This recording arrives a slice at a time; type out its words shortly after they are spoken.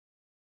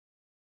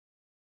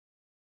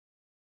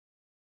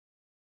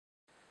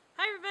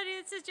Hi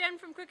everybody, this is Jen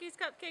from Cookies,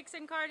 Cupcakes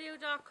and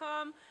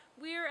Cardio.com.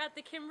 We're at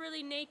the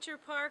Kimberley Nature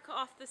Park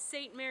off the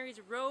St. Mary's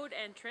Road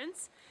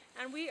entrance,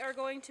 and we are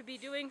going to be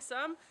doing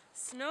some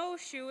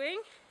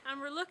snowshoeing,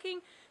 and we're looking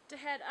to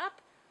head up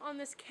on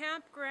this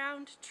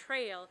campground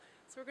trail.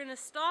 So we're going to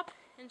stop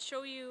and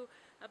show you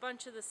a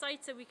bunch of the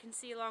sights that we can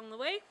see along the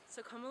way,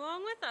 so come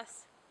along with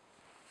us.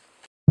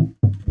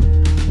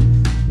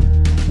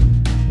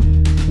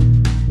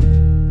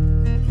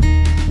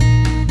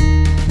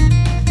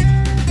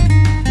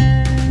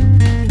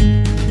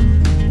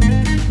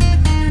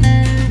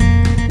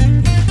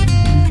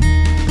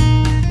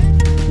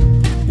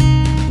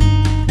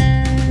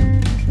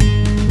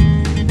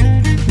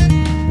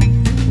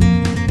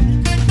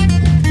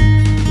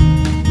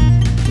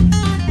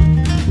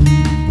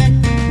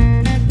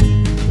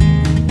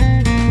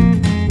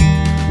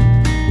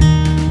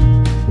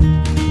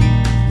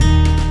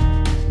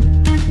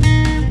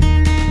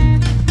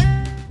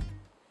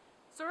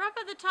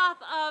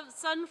 Top of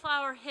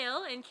Sunflower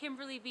Hill in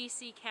Kimberley,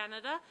 BC,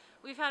 Canada.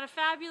 We've had a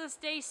fabulous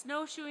day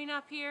snowshoeing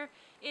up here.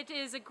 It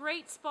is a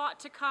great spot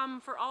to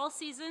come for all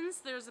seasons.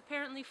 There's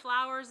apparently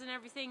flowers and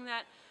everything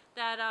that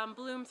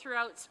bloom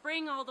throughout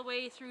spring all the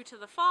way through to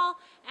the fall,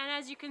 and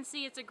as you can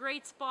see, it's a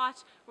great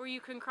spot where you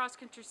can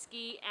cross-country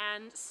ski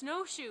and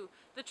snowshoe.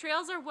 The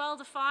trails are well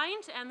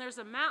defined and there's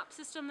a map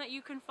system that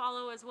you can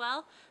follow as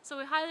well, so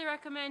we highly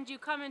recommend you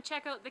come and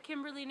check out the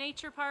Kimberley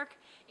Nature Park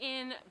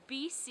in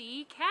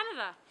BC,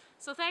 Canada.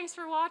 So thanks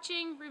for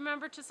watching.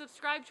 Remember to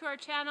subscribe to our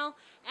channel,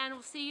 and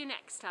we'll see you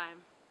next time.